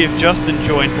wait to see if Justin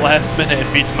joins last minute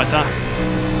and beats my time.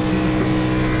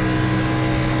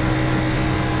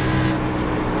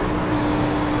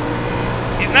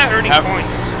 He's not earning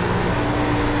points.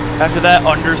 After that,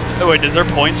 oh wait, is there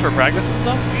points for practice and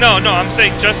stuff? No, I'm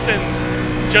saying Justin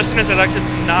is elected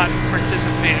to not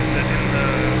participate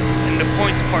in the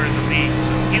points part of the league.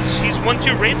 So he's won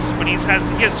 2 races, but he has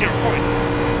 0 points.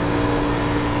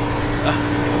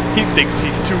 He thinks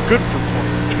he's too good for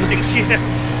points. He thinks, yeah.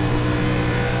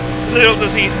 Little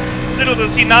does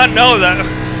he not know that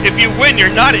if you win, you're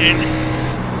not in.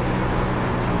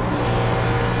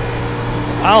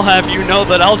 I'll have you know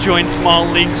that I'll join small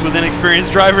leagues with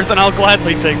inexperienced drivers and I'll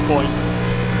gladly take points.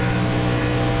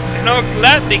 And I'll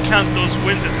gladly count those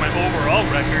wins as my overall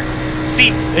record.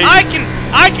 See, hey. I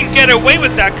can get away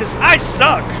with that because I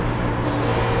suck.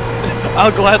 I'll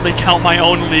gladly count my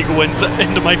own league wins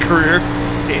into my career.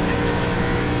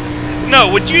 No,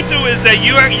 what you do is that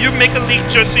you make a league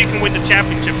just so you can win the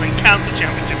championship and count the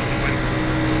championship as a win.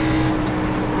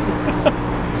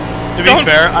 To be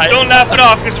fair, don't laugh it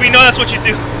off because we know that's what you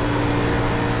do.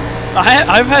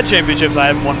 I've had championships I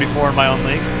haven't won before in my own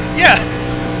league. Yeah,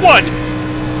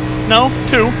 1. No,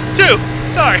 2. 2.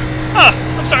 Sorry.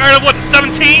 I'm sorry. Out of what,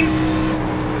 17?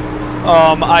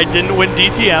 I didn't win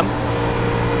DTM.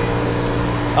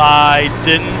 I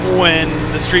didn't win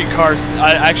the street cars.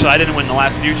 Actually, I didn't win the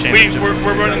last few championships.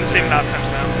 We're running the same lap times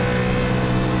now.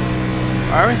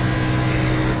 Are we?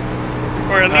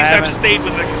 Or at least I've stayed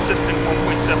with a consistent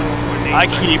 1.7, 1.8. I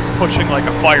keep pushing like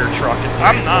a fire truck.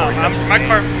 I'm not.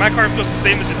 My car feels the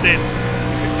same as it did.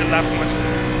 It laughed much.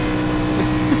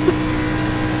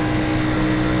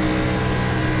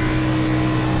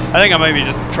 I think I might be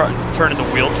just turning the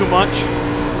wheel too much.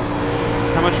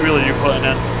 How much wheel are you putting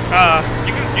in?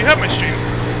 You have my stream.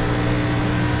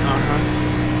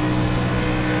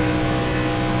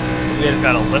 We just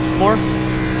gotta lift more.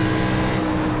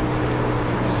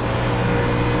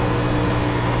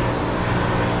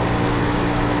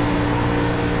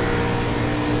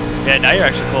 Yeah, now you're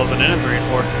actually closing in at 3 and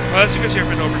 4. Well, that's because you've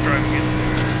been overdriving it.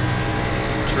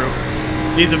 True.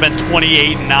 These have been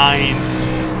 28 9s.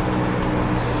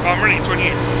 Oh, I'm running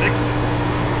 28 6s.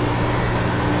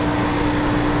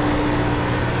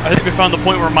 I think we found the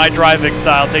point where my driving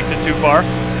style takes it too far.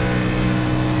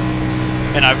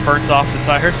 And I've burnt off the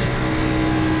tires.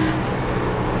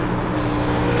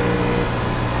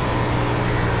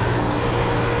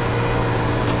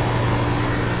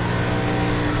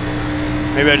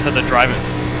 Maybe I just have to drive it,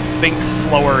 think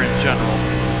slower in general.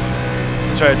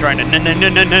 Instead of trying to through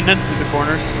the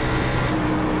corners.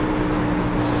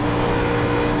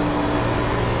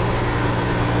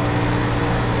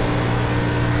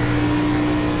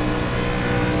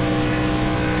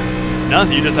 No,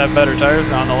 you just have better tires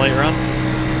now on the late run.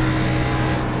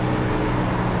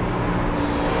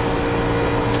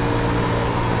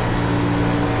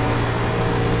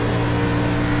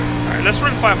 Alright, let's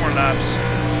run 5 more laps.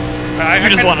 You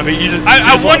just want to be.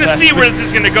 I want to see where this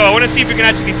is going to go. I want to see if you can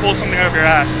actually pull something out of your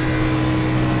ass.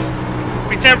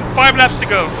 We have 5 laps to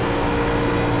go.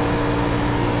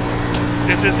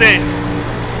 This is it.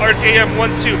 RKM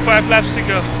 1-2, 5 laps to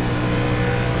go.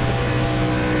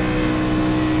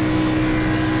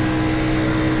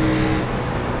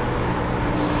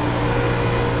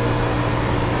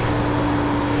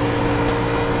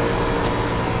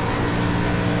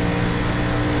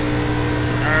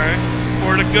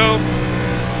 Go.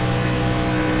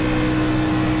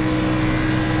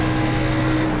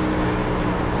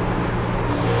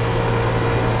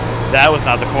 That was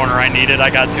not the corner I needed. I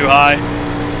got too high.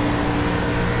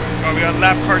 Oh, we got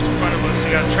lap cars in front of us.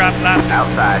 We got trap lap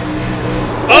Outside.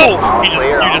 Oh!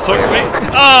 You just hooked me.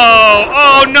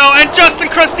 Oh no! And Justin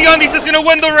Crustianis is gonna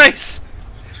win the race.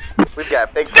 We've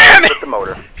got big Damn it! with the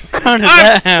motor. How did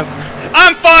that happen?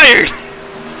 I'm fired.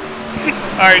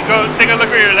 All right, go take a look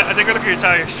at your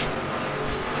tires.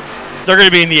 They're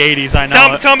gonna be in the 80s. I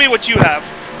know. Tell me what you have.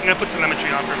 I'm gonna put telemetry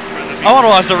on for the video. I want to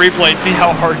watch the replay and see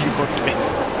how hard you hooked me.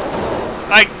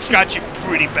 I got you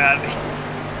pretty badly.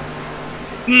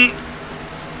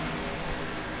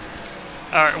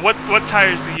 All right, what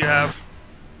tires do you have?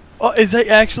 Oh, is that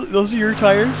actually? Those are your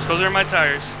tires? Those are my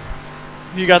tires.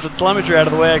 You got the telemetry out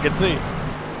of the way. I can see.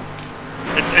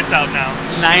 It's out now.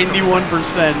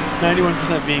 91%.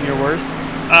 91% being your worst.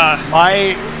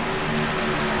 My.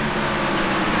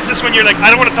 It's just when you're like, I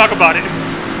don't want to talk about it.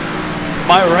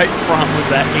 My right front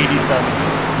was at 87.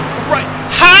 Right?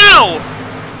 How?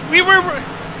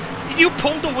 You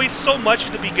pulled away so much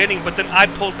at the beginning, but then I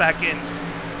pulled back in.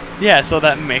 Yeah, so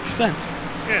that makes sense.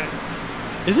 Yeah.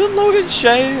 Isn't Logan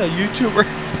Shea a YouTuber?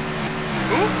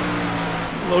 Who?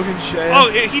 Logan Shea. Oh,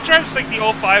 he drives like the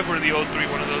 05 or the 03,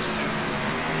 one of those two.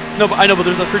 No, but I know, but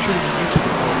there's a pretty sure there's a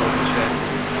YouTuber called Logan Shea.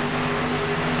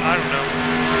 I don't know.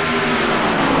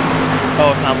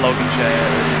 Oh, it's not Logan Shea.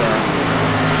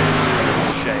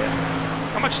 It's Shea.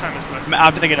 How much time is left?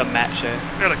 I'm thinking of Matt Shea.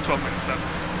 We got like 12 minutes left.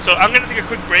 So I'm gonna take a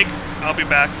quick break. I'll be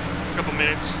back in a couple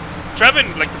minutes.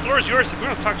 Trevin, like the floor is yours. If you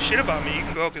want to talk shit about me, you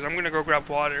can go because I'm gonna go grab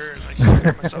water and like take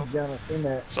care of myself.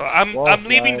 So I'm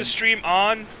leaving the stream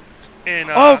on. In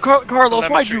oh, Carlos,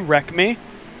 why'd you wreck me?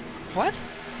 What?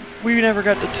 We never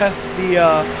got to test the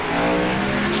what?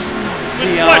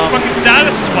 Fucking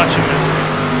Dallas is watching this.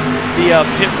 The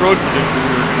pit road maneuver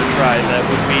we were gonna try. That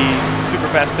would be super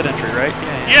fast pit entry, right?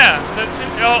 Yeah.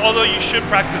 Although you should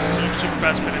practice super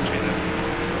fast pit entry then.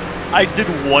 I did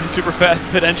one super fast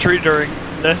pit entry during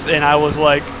this, and I was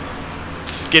like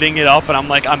skidding it up, and I'm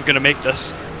like, I'm gonna make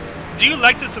this. Do you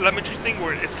like the telemetry thing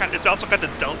where it's also got the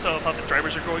delta of how the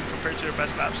drivers are going compared to their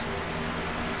best laps?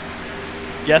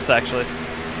 Yes, actually.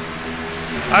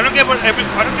 I don't get what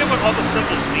all the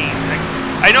symbols mean. Like,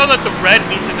 I know that the red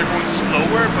means that they're going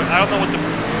slower, but I don't know what the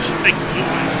thick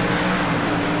blue is.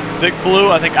 Thick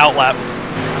blue, I think outlap.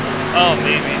 Oh,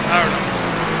 maybe. I don't know.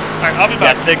 Alright, I'll be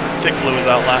back. Yeah, thick blue is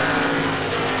outlap.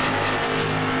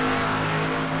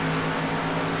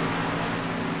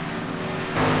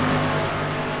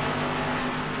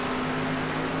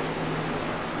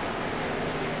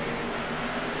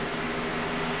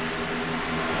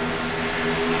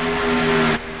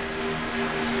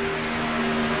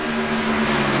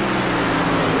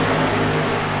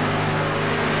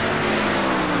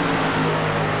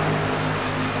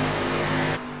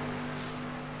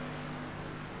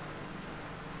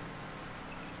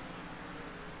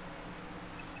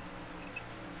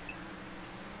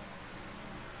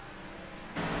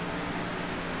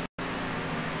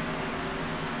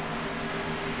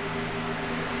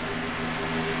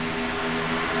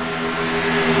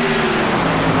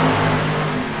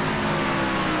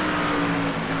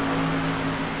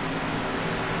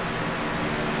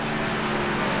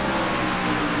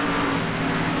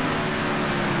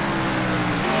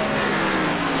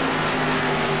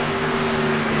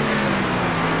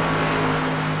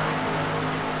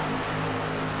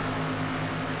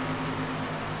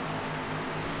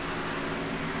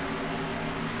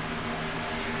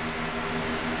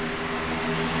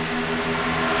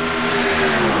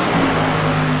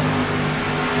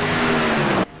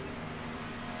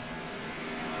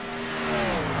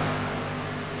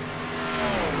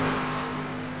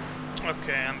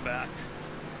 Okay, I'm back.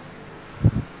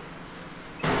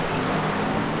 Go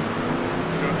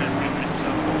ahead and mute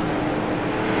myself.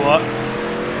 What?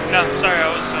 No, sorry, I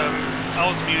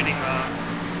was muting,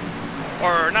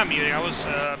 or not muting, I was,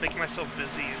 making myself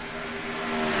busy.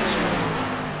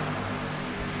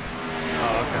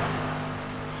 Oh, okay.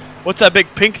 What's that big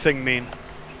pink thing mean?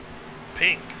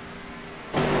 Pink.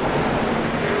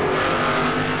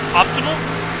 Optimal?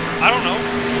 I don't know.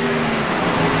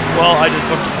 Well, I just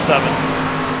hooked the 7.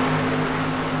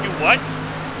 You what?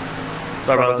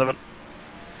 Sorry about the 7.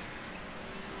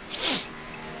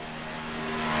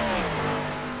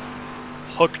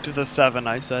 Hooked the 7,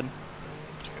 I said.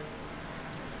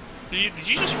 Did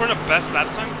you just run a best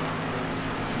lap time?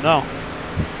 No.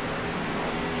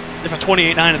 If a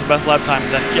 28.9 is the best lap time,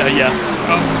 then yeah, yes.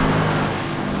 Oh.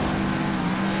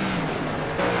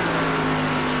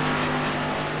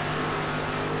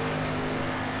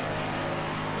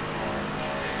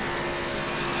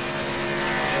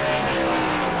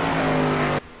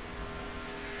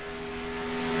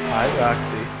 Hi,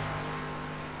 Roxy.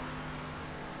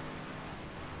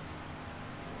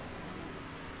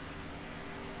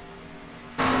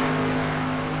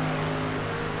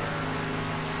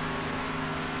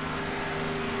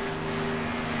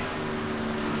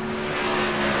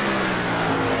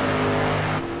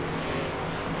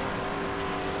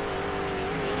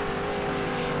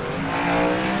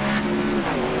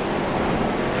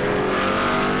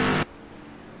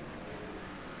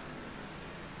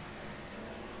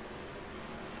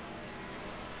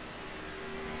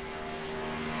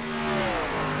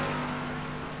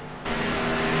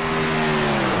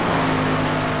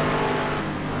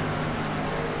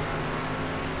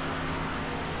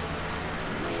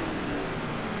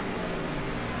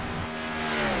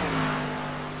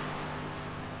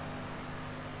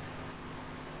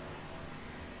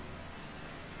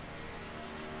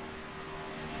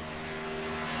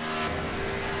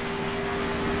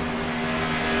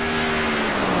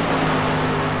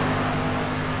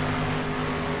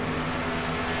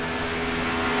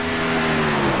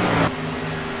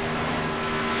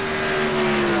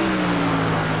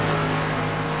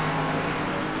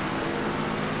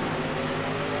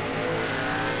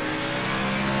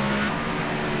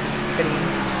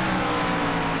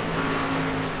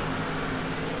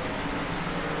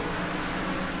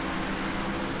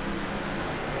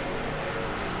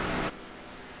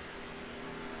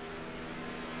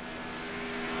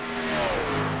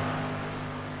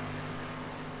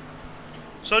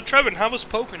 So, Trevin, how was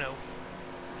Pocono?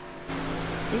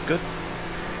 It was good.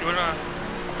 You wanna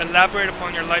elaborate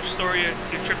upon your life story,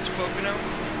 your trip to Pocono?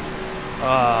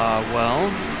 Well,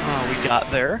 we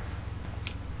got there,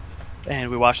 and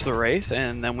we watched the race,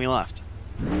 and then we left.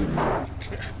 No,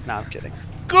 I'm kidding.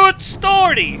 Good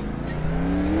story!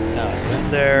 No, I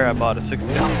went there, I bought a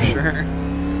 $60 shirt.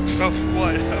 Of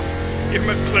what? Of your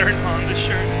McLaren Honda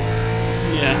shirt?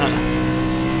 Yeah.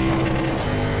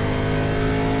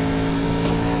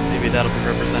 Maybe that'll be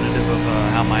representative of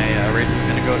how my race is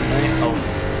going to go tonight. I'll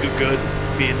do good,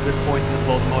 be in good points, and then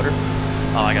blow the motor.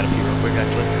 Oh, I gotta pee real quick,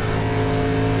 actually.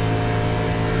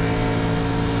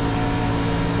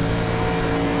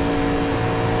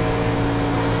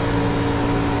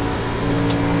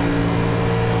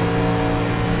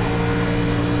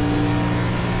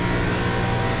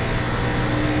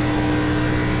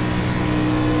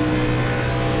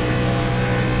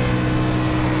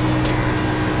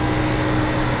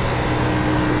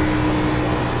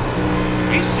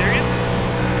 Are you serious?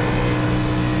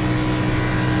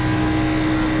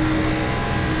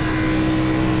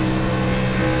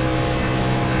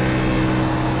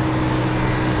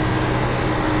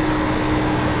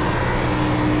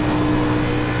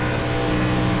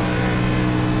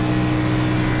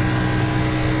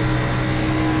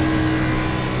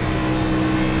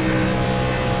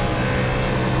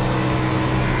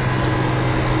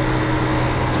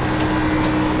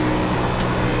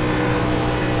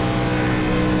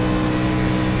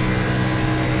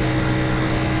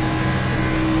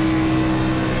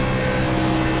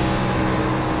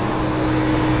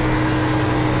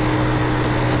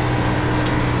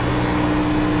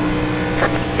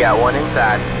 Got one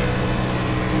inside.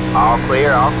 All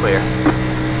clear, all clear.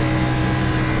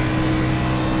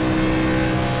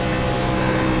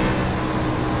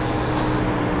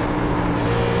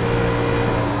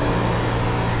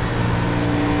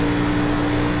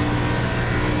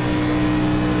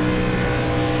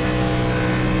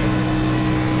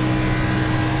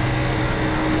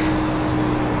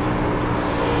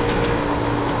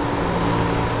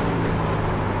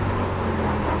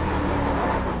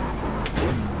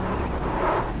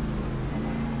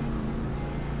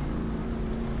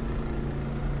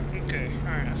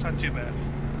 It's not too bad.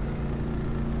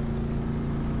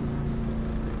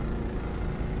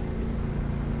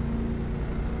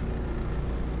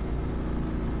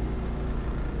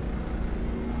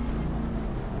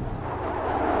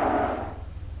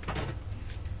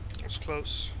 It's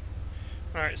close.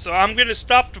 Alright, so I'm gonna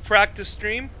stop the practice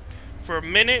stream for a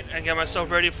minute and get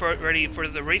myself ready for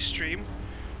the race stream.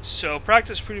 So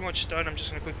practice pretty much done. I'm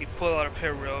just gonna quickly pull out a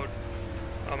pit road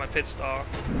on my pit stall.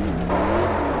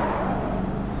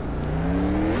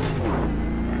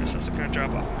 Alright, so it's gonna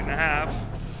drop off a minute and a half.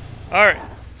 Alright.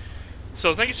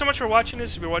 So thank you so much for watching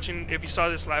this. If you saw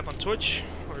this live on Twitch,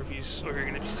 or you're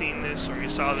gonna be seeing this, or you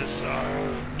saw this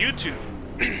on YouTube.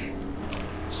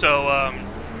 So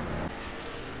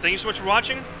thank you so much for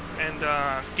watching, and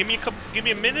give me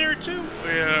a minute or two,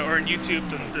 or on YouTube.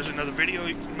 There's another video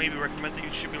you can maybe recommend that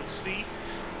you should be able to see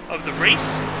of the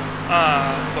race.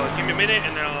 But give me a minute,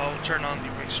 and then I'll turn on the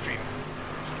race stream.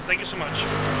 Thank you so much.